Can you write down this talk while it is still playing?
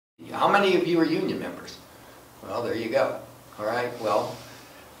How many of you are union members? Well, there you go. All right, well,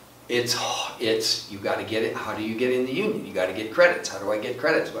 it's you got to get it. How do you get in the union? You got to get credits. How do I get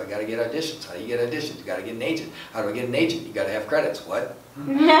credits? Well, I got to get auditions. How do you get auditions? You got to get an agent. How do I get an agent? You got to have credits. What?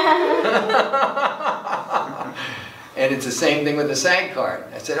 And it's the same thing with the SAG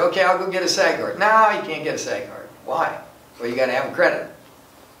card. I said, okay, I'll go get a SAG card. No, you can't get a SAG card. Why? Well, you got to have a credit.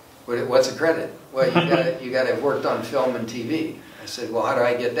 What's a credit? Well, you got to have worked on film and TV. I said, well, how do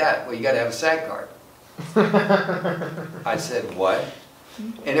I get that? Well, you got to have a SAG card. I said, what?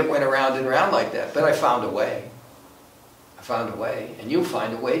 And it went around and around like that. But I found a way. I found a way, and you'll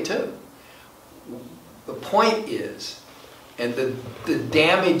find a way too. The point is, and the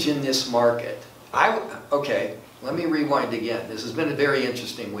damage in this market. Okay, let me rewind again. This has been a very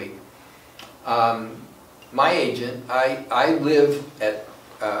interesting week. My agent, I live at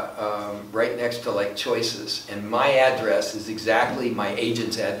right next to like Choices, and my address is exactly my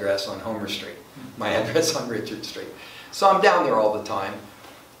agent's address on Homer Street, my address on Richard Street. So I'm down there all the time,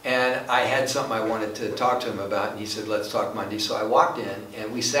 and I had something I wanted to talk to him about, and he said, let's talk Monday. So I walked in,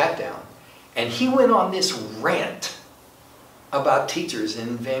 and we sat down, and he went on this rant about teachers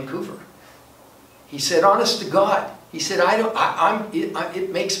in Vancouver. He said, honest to God, he said,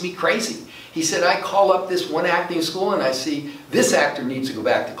 it makes me crazy. He said, I call up this one acting school and I see this actor needs to go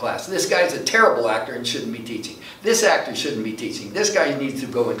back to class. This guy's a terrible actor and shouldn't be teaching. This actor shouldn't be teaching. This guy needs to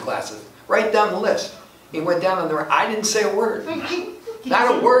go in classes. Right down the list. He went down on the, I didn't say a word.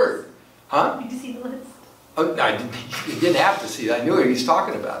 Not a word. Huh? Did you see the list? Oh, I didn't have to see it. I knew what he was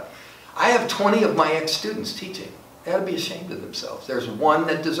talking about. I have 20 of my ex-students teaching. They ought to be ashamed of themselves. There's one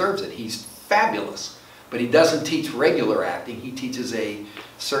that deserves it. He's fabulous. But he doesn't teach regular acting. He teaches a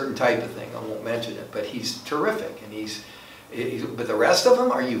certain type of thing. I won't mention it. But he's terrific. And but the rest of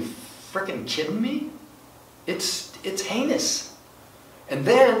them, are you freaking kidding me? It's heinous. And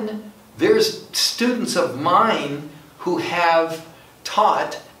then there's students of mine who have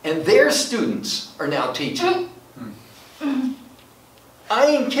taught, and their students are now teaching. I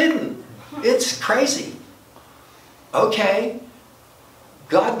ain't kidding. It's crazy. Okay.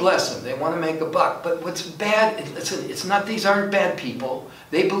 God bless them. They want to make a buck. But what's bad, listen, it's not, these aren't bad people.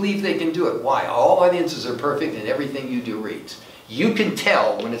 They believe they can do it. Why? All audiences are perfect and everything you do reads. You can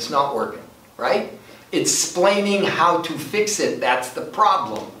tell when it's not working, right? Explaining how to fix it, that's the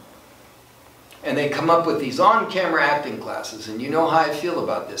problem. And they come up with these on-camera acting classes, and you know how I feel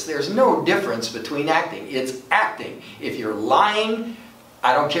about this. There's no difference between acting. It's acting. If you're lying,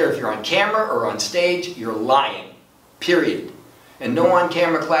 I don't care if you're on camera or on stage, you're lying. Period. And no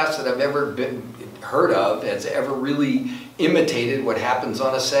on-camera class that I've ever heard of has ever really imitated what happens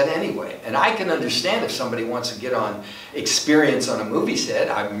on a set anyway. And I can understand if somebody wants to get on experience on a movie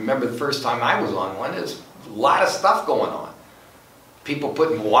set. I remember the first time I was on one, there's a lot of stuff going on. People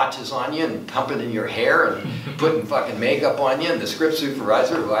putting watches on you and pumping in your hair and putting fucking makeup on you, and the script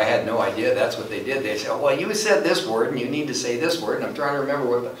supervisor, who I had no idea that's what they did, they said, well, you said this word and you need to say this word, and I'm trying to remember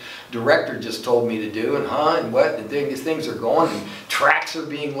what the director just told me to do, and and what, and these things are going, and tracks are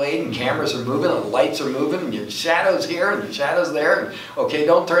being laid, and cameras are moving, and lights are moving, and your shadow's here, and your shadow's there, and okay,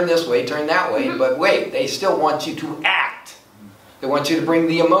 don't turn this way, turn that way, but wait, they still want you to act. They want you to bring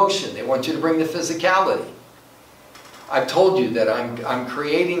the emotion, they want you to bring the physicality. I've told you that I'm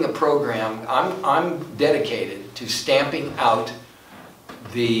creating a program. I'm dedicated to stamping out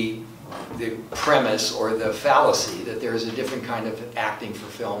the premise or the fallacy that there is a different kind of acting for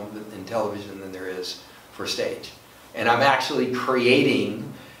film and television than there is for stage. And I'm actually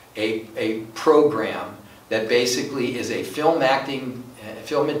creating a program that basically is a film and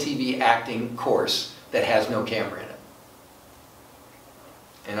TV acting course that has no camera in it.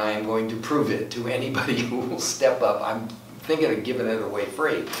 And I am going to prove it to anybody who will step up. I'm thinking of giving it away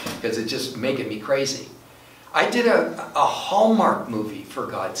free because it's just making me crazy. I did a Hallmark movie, for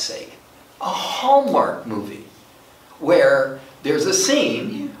God's sake. A Hallmark movie where there's a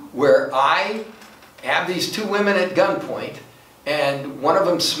scene where I have these two women at gunpoint, and one of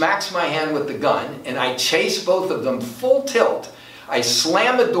them smacks my hand with the gun, and I chase both of them full tilt. I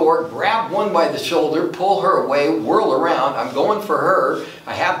slam the door, grab one by the shoulder, pull her away, whirl around. I'm going for her.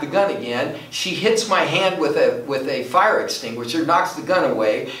 I have the gun again. She hits my hand with a fire extinguisher, knocks the gun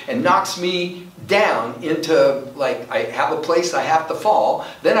away, and knocks me down into, like, I have a place I have to fall.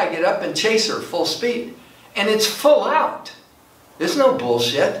 Then I get up and chase her full speed. And it's full out. There's no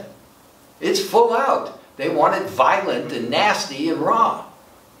bullshit. It's full out. They want it violent and nasty and raw.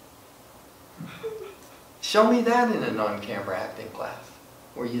 Show me that in a non-camera acting class,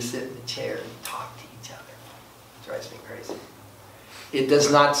 where you sit in a chair and talk to each other. It drives me crazy. It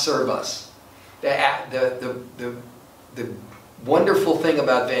does not serve us. The wonderful thing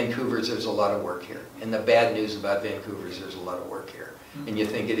about Vancouver is there's a lot of work here. And the bad news about Vancouver is there's a lot of work here. And you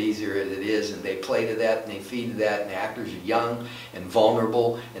think it easier as it is, and they play to that, and they feed to that, and the actors are young and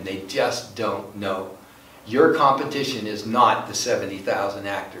vulnerable, and they just don't know. Your competition is not the 70,000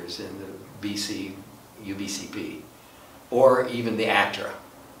 actors in the BC UBCP, or even the ACTRA.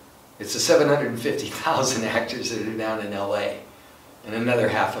 It's the 750,000 actors that are down in LA, and another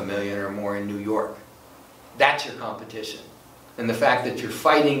 500,000 or more in New York. That's your competition. And the fact that you're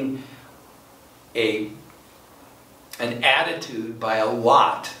fighting an attitude by a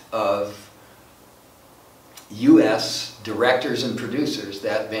lot of US directors and producers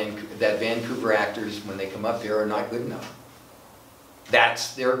that Vancouver actors, when they come up here, are not good enough.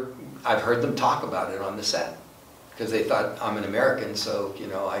 I've heard them talk about it on the set, because they thought I'm an American, so you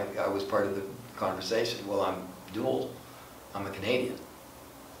know I was part of the conversation. Well, I'm dual. I'm a Canadian,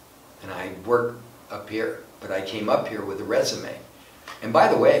 and I work up here, but I came up here with a resume. And by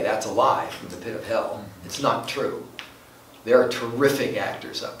the way, that's a lie from the pit of hell. It's not true. There are terrific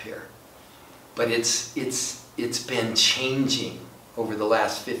actors up here, but it's been changing over the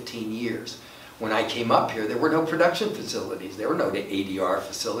last 15 years. When I came up here, there were no production facilities. There were no ADR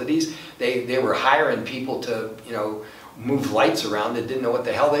facilities. They were hiring people to, you know, move lights around that didn't know what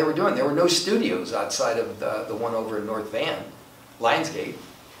the hell they were doing. There were no studios outside of the one over in North Van, Lionsgate.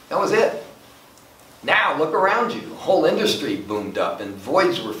 That was it. Now, look around you. The whole industry boomed up and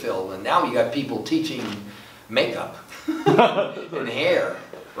voids were filled, and now you got people teaching makeup and hair,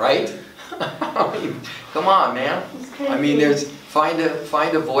 right? I mean, come on, man. I mean, find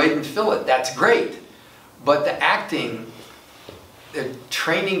a void and fill it. That's great. But the acting, they're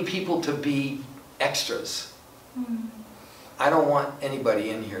training people to be extras. I don't want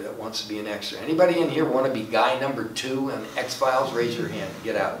anybody in here that wants to be an extra. Anybody in here want to be guy number 2 on X-Files? Raise your hand.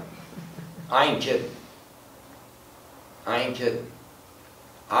 Get out. I ain't kidding. I ain't kidding.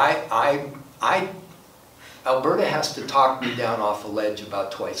 Alberta has to talk me down off a ledge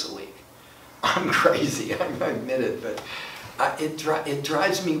about twice a week. I'm crazy, I admit it, but it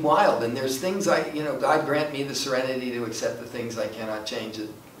drives me wild. And there's things God grant me the serenity to accept the things I cannot change, the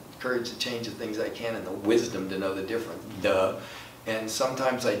courage to change the things I can, and the wisdom to know the difference. Duh. And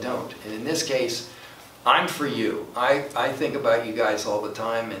sometimes I don't. And in this case, I'm for you. I think about you guys all the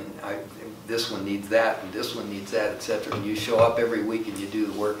time, and this one needs that, and this one needs that, etc. And you show up every week and you do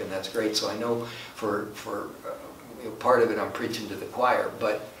the work, and that's great. So I know for part of it I'm preaching to the choir,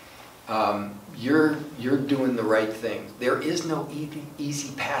 but you're doing the right thing. There is no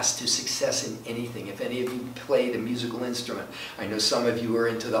easy path to success in anything. If any of you played a musical instrument, I know some of you are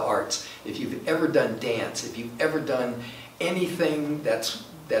into the arts. If you've ever done dance, if you've ever done anything that's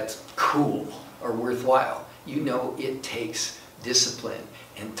cool or worthwhile, you know it takes discipline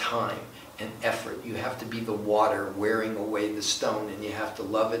and time and effort. You have to be the water wearing away the stone, and you have to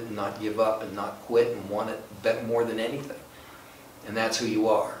love it and not give up and not quit and want it more than anything. And that's who you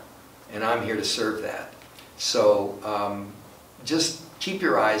are. And I'm here to serve that. So just keep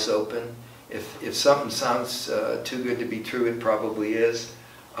your eyes open. If something sounds too good to be true, it probably is.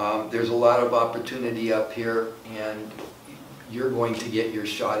 There's a lot of opportunity up here, and you're going to get your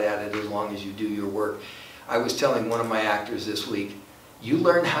shot at it as long as you do your work. I was telling one of my actors this week, you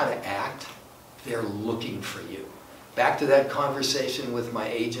learn how to act, they're looking for you. Back to that conversation with my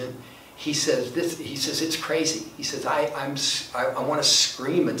agent, he says, it's crazy. He says, I want to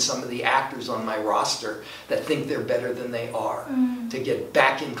scream at some of the actors on my roster that think they're better than they are, to get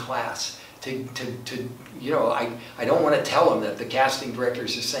back in class, you know, I don't want to tell them that the casting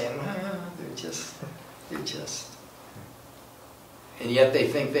directors are saying, they're just, and yet they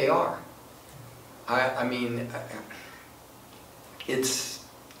think they are. I mean, it's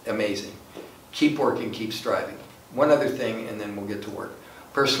amazing. Keep working, keep striving. One other thing, and then we'll get to work.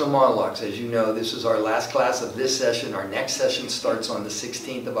 Personal monologues. As you know, this is our last class of this session. Our next session starts on the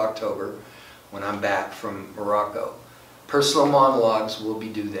 16th of October when I'm back from Morocco. Personal monologues will be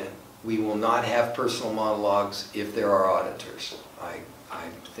due then. We will not have personal monologues if there are auditors. I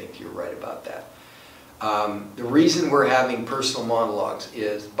think you're right about that. The reason we're having personal monologues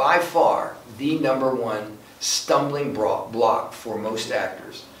is by far the #1 stumbling block for most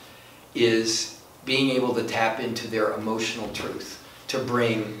actors is being able to tap into their emotional truth, to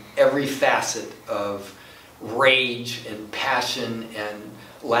bring every facet of rage and passion and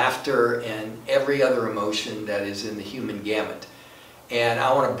laughter and every other emotion that is in the human gamut. And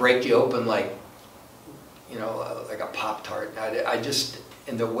I want to break you open like, you know, like a Pop-Tart.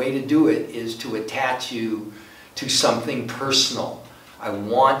 And the way to do it is to attach you to something personal. I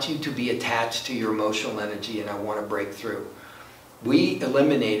want you to be attached to your emotional energy, and I want to break through. We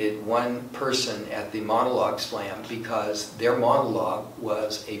eliminated one person at the monologue slam because their monologue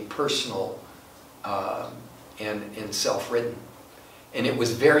was a personal and self-written. And it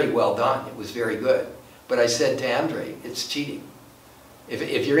was very well done. It was very good. But I said to Andre, it's cheating.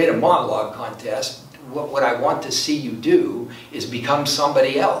 If you're in a monologue contest, what I want to see you do is become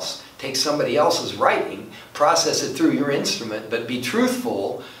somebody else. Take somebody else's writing, process it through your instrument, but be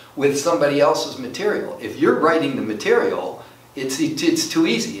truthful with somebody else's material. If you're writing the material, it's too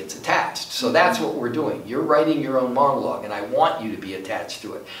easy, it's attached. So that's what we're doing. You're writing your own monologue, and I want you to be attached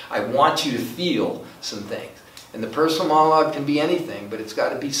to it. I want you to feel some things. And the personal monologue can be anything, but it's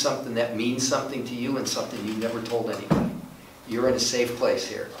got to be something that means something to you and something you've never told anybody. You're in a safe place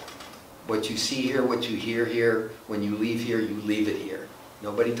here. What you see here, what you hear here, when you leave here, you leave it here.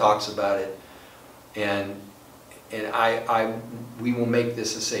 Nobody talks about it. And we will make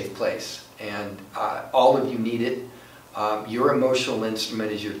this a safe place. And all of you need it. Your emotional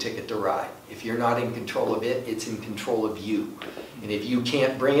instrument is your ticket to ride. If you're not in control of it, it's in control of you. And if you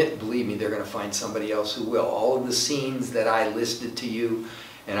can't bring it, believe me, they're going to find somebody else who will. All of the scenes that I listed to you,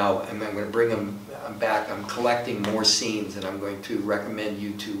 and I'm going to bring them back. I'm collecting more scenes, and I'm going to recommend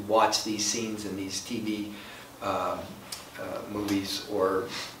you to watch these scenes in these TV movies or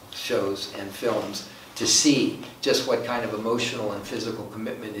shows and films to see just what kind of emotional and physical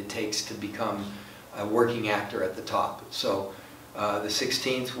commitment it takes to become a working actor at the top. So the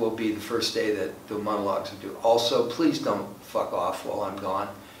 16th will be the first day that the monologues are due. Also, please don't fuck off while I'm gone.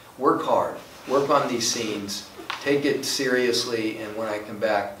 Work hard. Work on these scenes. Take it seriously, and when I come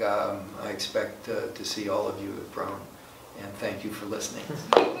back, I expect to see all of you have grown. And thank you for listening.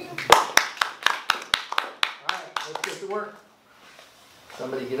 All right, let's get to work.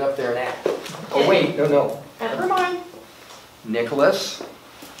 Somebody get up there and act. Oh wait, no. Never mind. Nicholas.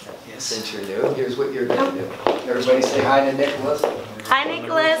 Yes. Since you're new, here's what you're going to do. Everybody say hi to Nicholas. Hi,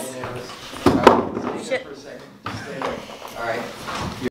 Nicholas. Stay there for a second. Stay there. All right.